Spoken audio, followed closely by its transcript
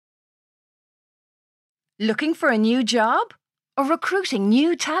Looking for a new job? Or recruiting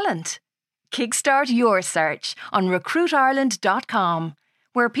new talent? Kickstart your search on recruitireland.com,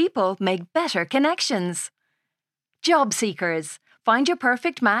 where people make better connections. Job seekers, find your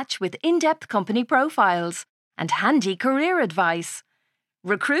perfect match with in-depth company profiles and handy career advice.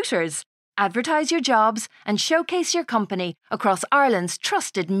 Recruiters, advertise your jobs and showcase your company across Ireland's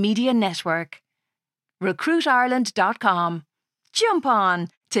trusted media network. recruitireland.com. Jump on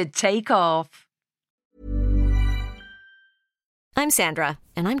to take off. I'm Sandra,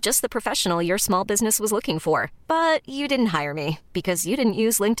 and I'm just the professional your small business was looking for. But you didn't hire me because you didn't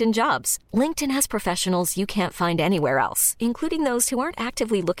use LinkedIn Jobs. LinkedIn has professionals you can't find anywhere else, including those who aren't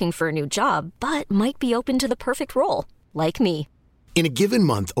actively looking for a new job, but might be open to the perfect role, like me. In a given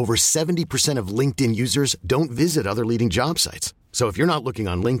month, over 70% of LinkedIn users don't visit other leading job sites. So if you're not looking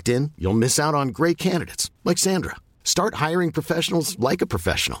on LinkedIn, you'll miss out on great candidates like Sandra. Start hiring professionals like a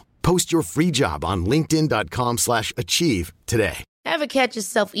professional. Post your free job on linkedin.com/achieve today. Ever catch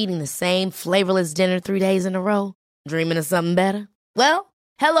yourself eating the same flavorless dinner 3 days in a row? Dreaming of something better? Well,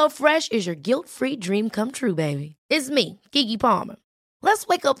 HelloFresh is your guilt-free dream come true, baby. It's me, Keke Palmer. Let's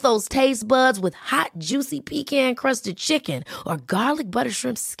wake up those taste buds with hot, juicy pecan-crusted chicken or garlic butter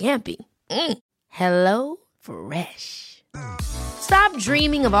shrimp scampi. Hello Fresh. Stop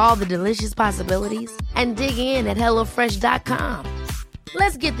dreaming of all the delicious possibilities and dig in at HelloFresh.com.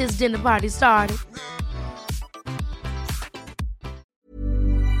 Let's get this dinner party started.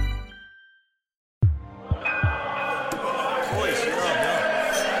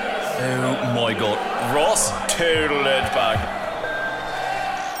 Oh my god, Ross total edge back.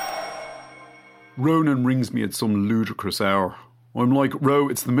 Ronan rings me at some ludicrous hour. I'm like, Ro,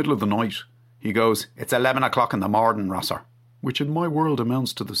 it's the middle of the night. He goes, it's 11 o'clock in the morning, Rosser. Which in my world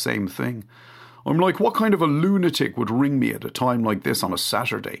amounts to the same thing. I'm like, what kind of a lunatic would ring me at a time like this on a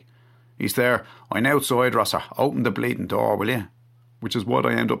Saturday? He's there, I'm outside, Rosser. Open the bleeding door, will you? Which is what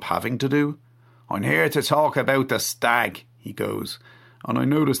I end up having to do. I'm here to talk about the stag, he goes. And I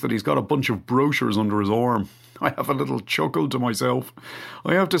notice that he's got a bunch of brochures under his arm. I have a little chuckle to myself.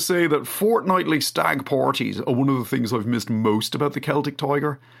 I have to say that fortnightly stag parties are one of the things I've missed most about the Celtic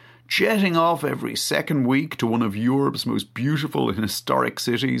Tiger. Jetting off every second week to one of Europe's most beautiful and historic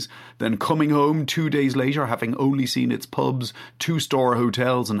cities, then coming home 2 days later having only seen its pubs, 2-star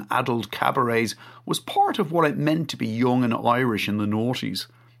hotels and adult cabarets was part of what it meant to be young and Irish in the noughties.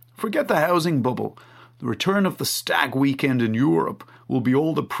 Forget the housing bubble. The return of the stag weekend in Europe will be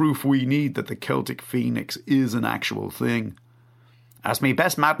all the proof we need that the Celtic Phoenix is an actual thing. As me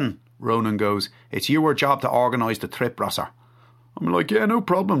best Madden, Ronan goes, it's your job to organise the trip, Rosser. I'm like, yeah, no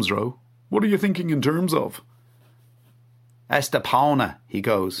problems, Ro. What are you thinking in terms of? Estepona, he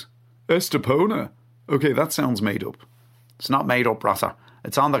goes. Estepona? Okay, that sounds made up. It's not made up, Rosser.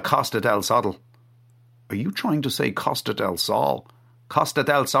 It's on the Costa del Sol. Are you trying to say Costa del Sol? Costa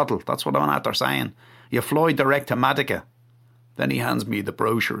del Sol, that's what I'm after saying. You fly direct to Madiga. Then he hands me the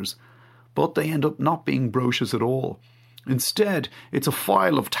brochures. But they end up not being brochures at all. Instead, it's a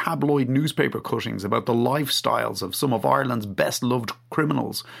file of tabloid newspaper cuttings about the lifestyles of some of Ireland's best-loved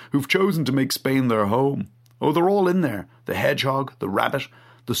criminals who've chosen to make Spain their home. Oh, they're all in there. The hedgehog, the rabbit,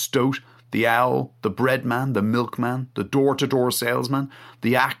 the stoat, the owl, the breadman, the milkman, the door-to-door salesman,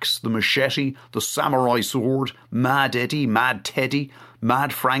 the axe, the machete, the samurai sword, Mad Eddie, Mad Teddy,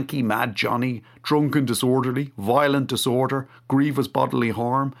 Mad Frankie, Mad Johnny, drunk and disorderly, violent disorder, grievous bodily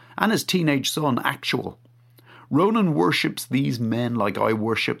harm, and his teenage son, Actual. Ronan worships these men like I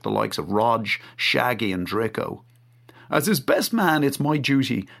worship the likes of Rog, Shaggy and Draco. As his best man, it's my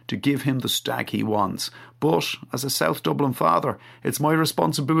duty to give him the stag he wants, but as a South Dublin father, it's my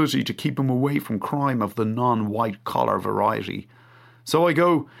responsibility to keep him away from crime of the non-white collar variety. So I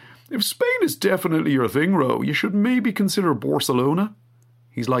go, if Spain is definitely your thing, Ro, you should maybe consider Barcelona.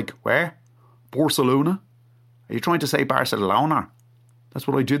 He's like, where? Barcelona? Are you trying to say Barcelona? That's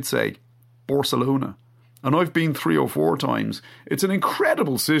what I did say, Barcelona. And I've been 3 or 4 times. It's an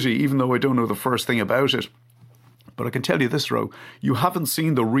incredible city, even though I don't know the first thing about it. But I can tell you this, Ro, you haven't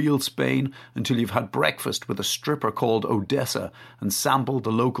seen the real Spain until you've had breakfast with a stripper called Odessa and sampled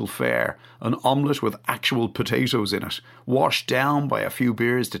the local fare, an omelette with actual potatoes in it, washed down by a few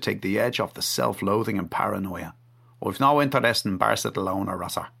beers to take the edge off the self-loathing and paranoia. I've no interest in Barcelona,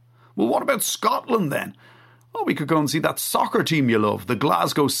 Rosser. Well, what about Scotland then? Oh, we could go and see that soccer team you love, the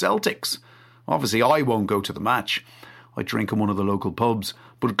Glasgow Celtics. Obviously, I won't go to the match. I drink in one of the local pubs.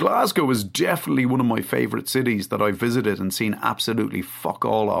 But Glasgow is definitely one of my favourite cities that I've visited and seen absolutely fuck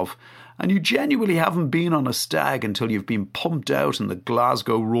all of. And you genuinely haven't been on a stag until you've been pumped out in the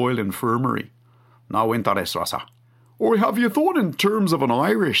Glasgow Royal Infirmary. No interest, Rosser. Or have you thought in terms of an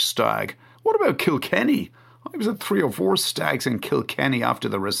Irish stag? What about Kilkenny? I was at 3 or 4 stags in Kilkenny after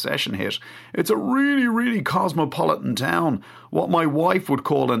the recession hit. It's a really, really cosmopolitan town, what my wife would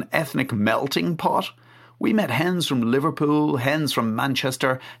call an ethnic melting pot. We met hens from Liverpool, hens from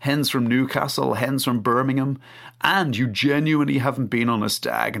Manchester, hens from Newcastle, hens from Birmingham, and you genuinely haven't been on a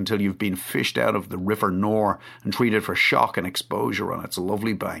stag until you've been fished out of the River Nore and treated for shock and exposure on its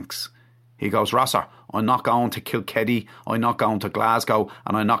lovely banks. He goes, Rosser, I'm not going to Kilkenny, I'm not going to Glasgow,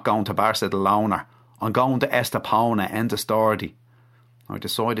 and I'm not going to Barcelona. I'm going to Estepona, end of story. I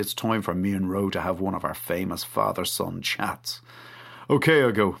decide it's time for me and Ro to have one of our famous father-son chats. Okay,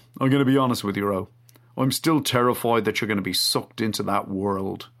 I go. I'm going to be honest with you, Ro. I'm still terrified that you're going to be sucked into that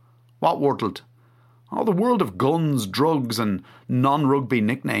world. What world? Oh, the world of guns, drugs and non-rugby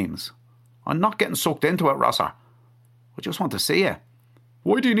nicknames. I'm not getting sucked into it, Rosser. I just want to see it.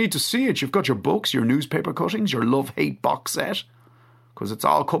 Why do you need to see it? You've got your books, your newspaper cuttings, your love-hate box set. Because it's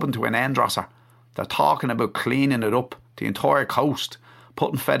all coming to an end, Rosser. They're talking about cleaning it up, the entire coast,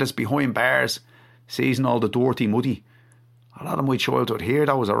 putting feathers behind bars, seizing all the dirty muddy. A lot of my childhood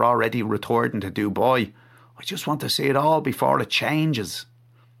heroes are already retired into Dubai. I just want to see it all before it changes.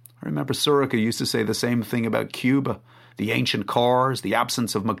 I remember Surica used to say the same thing about Cuba. The ancient cars, the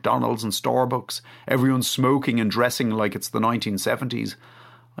absence of McDonald's and Starbucks, everyone smoking and dressing like it's the 1970s.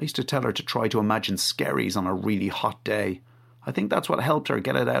 I used to tell her to try to imagine skerries on a really hot day. I think that's what helped her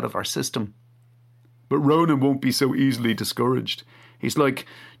get it out of her system. But Ronan won't be so easily discouraged. He's like,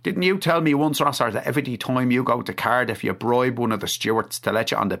 didn't you tell me once, Rosser, that every time you go to Cardiff you bribe one of the stewards to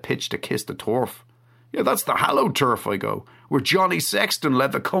let you on the pitch to kiss the turf? Yeah, that's the hallowed turf, I go, where Johnny Sexton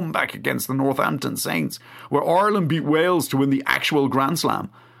led the comeback against the Northampton Saints, where Ireland beat Wales to win the actual Grand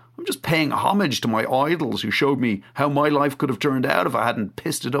Slam. I'm just paying homage to my idols who showed me how my life could have turned out if I hadn't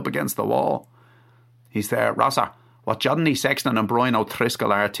pissed it up against the wall. He's there, Rosser, what Johnny Sexton and Brian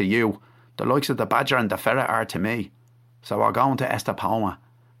O'Triscoll are to you, the likes of the Badger and the Ferret are to me. So we're going to Estepona.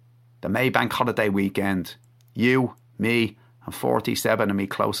 The Maybank holiday weekend. You, me, and 47 of me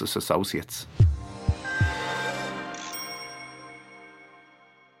closest associates.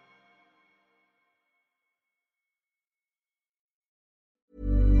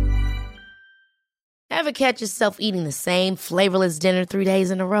 Ever catch yourself eating the same flavorless dinner 3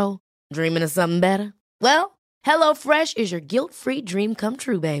 days in a row? Dreaming of something better? Well, HelloFresh is your guilt-free dream come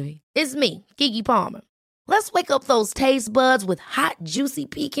true, baby. It's me, Keke Palmer. Let's wake up those taste buds with hot, juicy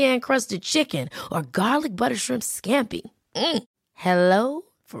pecan-crusted chicken or garlic butter shrimp scampi. Hello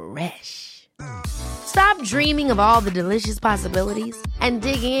Fresh. Stop dreaming of all the delicious possibilities and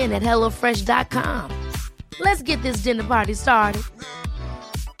dig in at HelloFresh.com. Let's get this dinner party started.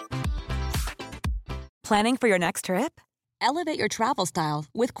 Planning for your next trip? Elevate your travel style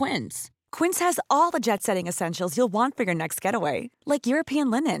with Quince. Quince has all the jet-setting essentials you'll want for your next getaway, like European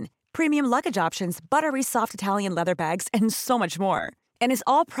linen, premium luggage options, buttery soft Italian leather bags, and so much more. And is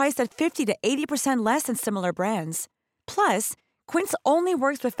all priced at 50 to 80% less than similar brands. Plus, Quince only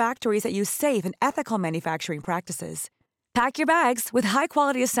works with factories that use safe and ethical manufacturing practices. Pack your bags with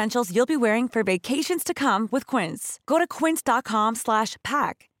high-quality essentials you'll be wearing for vacations to come with Quince. Go to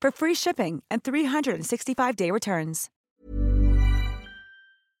quince.com/pack for free shipping and 365-day returns.